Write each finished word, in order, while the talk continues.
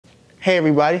Hey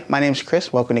everybody, my name is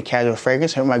Chris. Welcome to Casual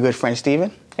Fragrance. I'm with my good friend Steven.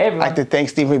 Hey everyone. I'd like to thank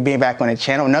Steven for being back on the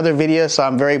channel. Another video, so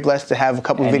I'm very blessed to have a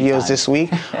couple of videos this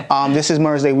week. This is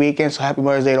Mother's Day weekend, so happy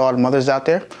Mother's Day to all the mothers out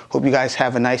there. Hope you guys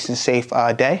have a nice and safe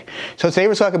day. So today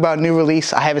we're talking about a new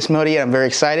release. I haven't smelled it yet. I'm very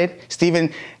excited.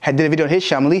 Steven did a video on his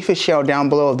channel. I'm going to leave his channel down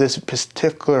below of this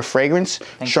particular fragrance.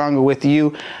 Stronger With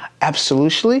You.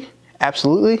 Absolutely.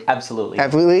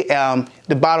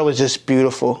 The bottle is just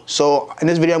beautiful. So in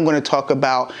this video, I'm going to talk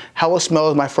about how it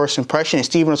smells, my first impression, and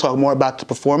Steven will talk more about the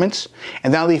performance.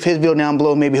 And then I'll leave his video down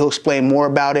below. Maybe he'll explain more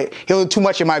about it. He'll do too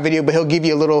much in my video, but he'll give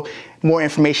you a little more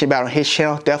information about it on his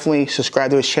channel. Definitely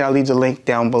subscribe to his channel. I'll leave the link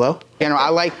down below. You know, I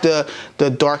like the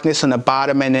darkness on the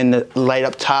bottom and then the light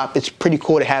up top. It's pretty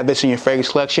cool to have this in your fragrance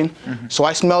collection. So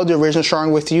I smelled the original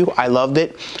Stronger With You. I loved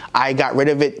it. I got rid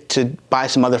of it to buy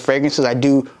some other fragrances. I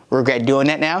do regret doing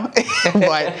that now,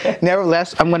 but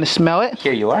nevertheless, I'm gonna smell it.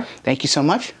 Here you are. Thank you so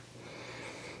much.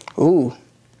 Ooh.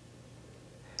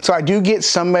 So I do get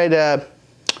some of the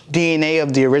DNA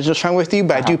of the original Stronger With You,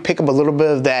 but I do pick up a little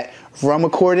bit of that rum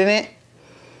accord in it.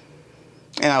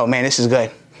 And oh man, this is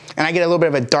good. And I get a little bit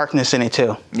of a darkness in it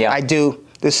too. Yeah. I do.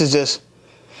 This is just,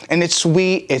 and it's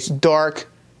sweet, it's dark.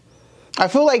 I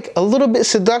feel like a little bit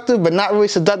seductive, but not really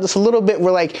seductive. It's a little bit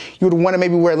where like you would want to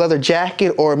maybe wear a leather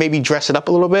jacket or maybe dress it up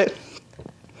a little bit.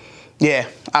 Yeah,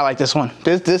 I like this one.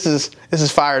 This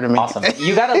is fire to me. Awesome.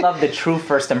 You gotta love the true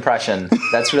first impression.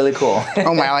 That's really cool.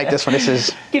 Oh my, I like this one. This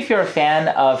is. If you're a fan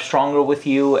of Stronger With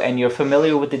You and you're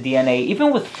familiar with the DNA,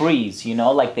 even with Freeze, you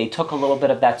know, like they took a little bit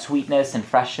of that sweetness and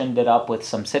freshened it up with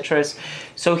some citrus.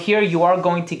 So here you are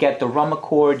going to get the rum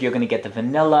accord. You're going to get the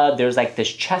vanilla. There's like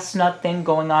this chestnut thing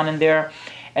going on in there.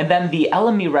 And then the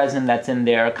elemi resin that's in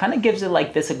there kind of gives it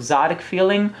like this exotic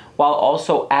feeling while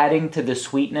also adding to the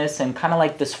sweetness and kind of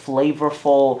like this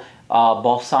flavorful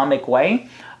balsamic way.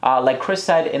 Like Chris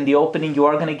said in the opening, you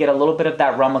are going to get a little bit of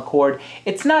that rum accord.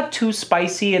 It's not too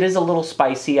spicy. It is a little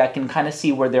spicy. I can kind of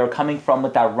see where they're coming from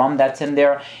with that rum that's in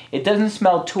there. It doesn't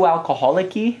smell too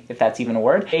alcoholic-y, if that's even a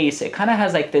word. It kind of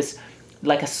has like this,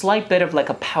 like a slight bit of like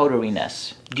a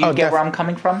powderiness. Do you get where I'm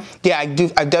coming from? Yeah, I do.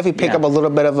 I definitely pick up a little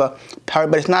bit of a powder,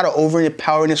 but it's not an over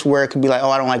powderiness where it could be like, oh,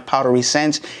 I don't like powdery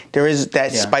scents. There is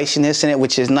that spiciness in it,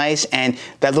 which is nice, and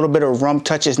that little bit of rum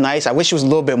touch is nice. I wish it was a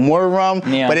little bit more rum,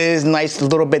 but it is nice, the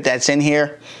little bit that's in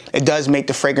here. It does make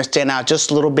the fragrance stand out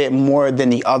just a little bit more than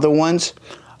the other ones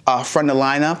from the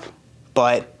lineup,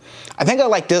 but I think I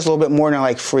like this a little bit more than I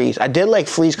like Freeze. I did like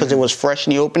Freeze because it was fresh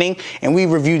in the opening, and we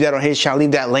reviewed that on his channel.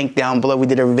 Leave that link down below. We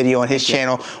did a video on his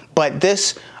channel. But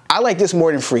this, I like this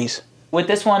more than Freeze. With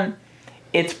this one,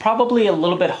 it's probably a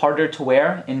little bit harder to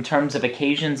wear in terms of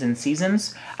occasions and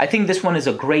seasons. I think this one is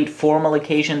a great formal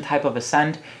occasion type of a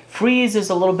scent. Freeze is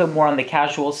a little bit more on the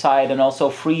casual side, and also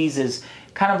Freeze is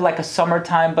kind of like a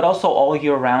summertime, but also all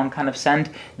year round kind of scent.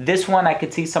 This one, I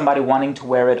could see somebody wanting to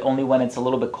wear it only when it's a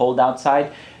little bit cold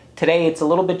outside. Today, it's a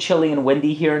little bit chilly and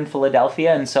windy here in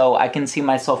Philadelphia, and so I can see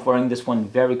myself wearing this one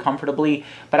very comfortably,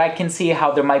 but I can see how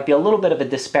there might be a little bit of a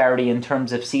disparity in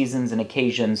terms of seasons and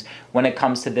occasions when it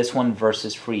comes to this one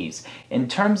versus Freeze. In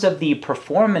terms of the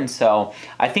performance, though,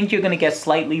 I think you're going to get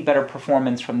slightly better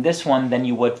performance from this one than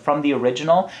you would from the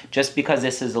original, just because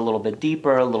this is a little bit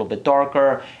deeper, a little bit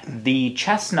darker. The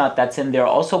chestnut that's in there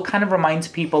also kind of reminds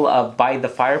people of By the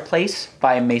Fireplace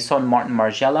by Maison Martin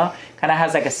Margiela. Kind of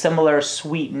has like a similar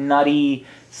sweet, nutty,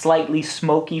 slightly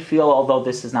smoky feel, although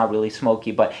this is not really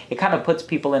smoky, but it kind of puts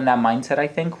people in that mindset, I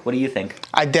think. What do you think?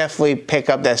 I definitely pick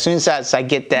up that. As soon as I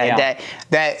get that,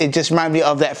 that it just reminds me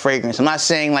of that fragrance. I'm not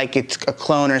saying like it's a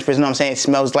clone or something. I'm saying it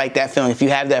smells like that feeling. If you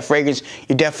have that fragrance,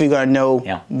 you're definitely going to know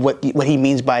what he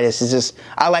means by this. It's just,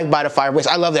 I like By the Fireplace.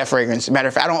 I love that fragrance. Matter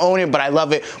of fact, I don't own it, but I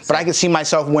love it. But I can see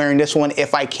myself wearing this one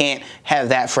if I can't have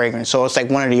that fragrance. So it's like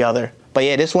one or the other. But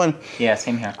yeah, this one. Yeah,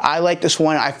 same here. I like this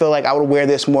one. I feel like I would wear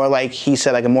this more like he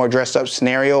said, like a more dressed up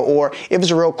scenario. Or if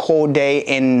it's a real cold day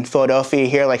in Philadelphia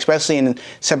here, like especially in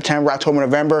September, October,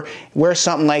 November, wear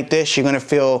something like this. You're going to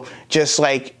feel just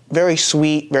like very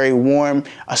sweet, very warm.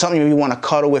 Something you want to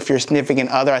cuddle with your significant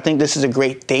other. I think this is a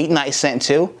great date night scent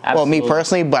too. Absolutely. Well, me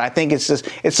personally, but I think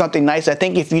it's something nice. I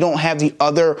think if you don't have the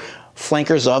other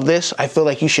flankers of this, I feel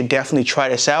like you should definitely try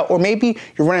this out. Or maybe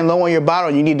you're running low on your bottle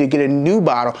and you need to get a new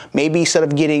bottle. Maybe instead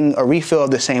of getting a refill of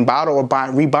the same bottle or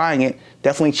rebuying it,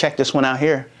 definitely check this one out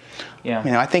here. Yeah,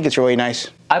 you know, I think it's really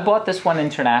nice. I bought this one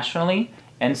internationally,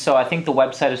 and so I think the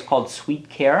website is called Sweet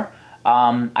Care.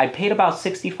 I paid about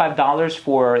 $65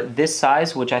 for this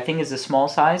size, which I think is a small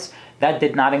size. That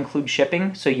did not include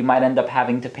shipping, so you might end up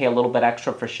having to pay a little bit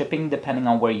extra for shipping depending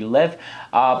on where you live.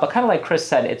 But kind of like Chris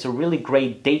said, it's a really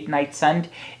great date night scent.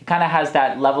 It kind of has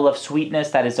that level of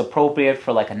sweetness that is appropriate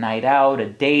for like a night out, a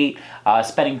date,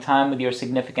 spending time with your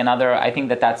significant other. I think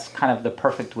that that's kind of the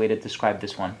perfect way to describe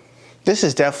this one. This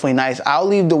is definitely nice. I'll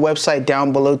leave the website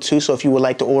down below too, so if you would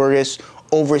like to order this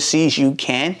overseas, you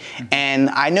can. And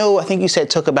I think you said it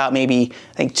took about maybe,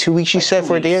 I think 2 weeks you said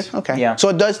for it there? Okay. Yeah. So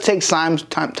it does take time,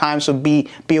 so be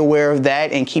aware of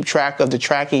that and keep track of the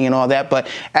tracking and all that. But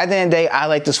at the end of the day, I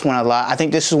like this one a lot. I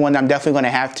think this is one I'm definitely going to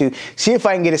have to see if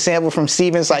I can get a sample from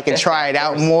Steven so I can try it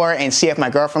out more and see if my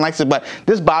girlfriend likes it. But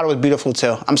this bottle is beautiful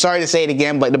too. I'm sorry to say it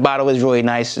again, but the bottle is really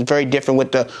nice. It's very different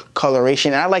with the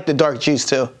coloration. And I like the dark juice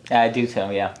too. Yeah, I do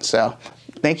too, yeah. So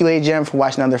thank you, ladies and gentlemen, for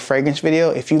watching another fragrance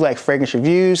video. If you like fragrance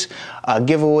reviews,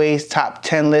 giveaways, top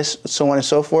 10 lists, so on and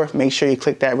so forth, make sure you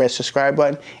click that red subscribe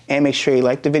button and make sure you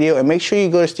like the video. And make sure you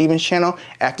go to Steven's channel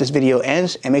after this video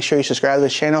ends and make sure you subscribe to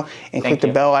his channel and click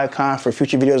the bell icon for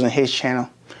future videos on his channel.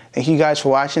 Thank you guys for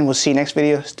watching. We'll see you next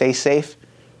video. Stay safe.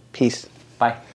 Peace. Bye.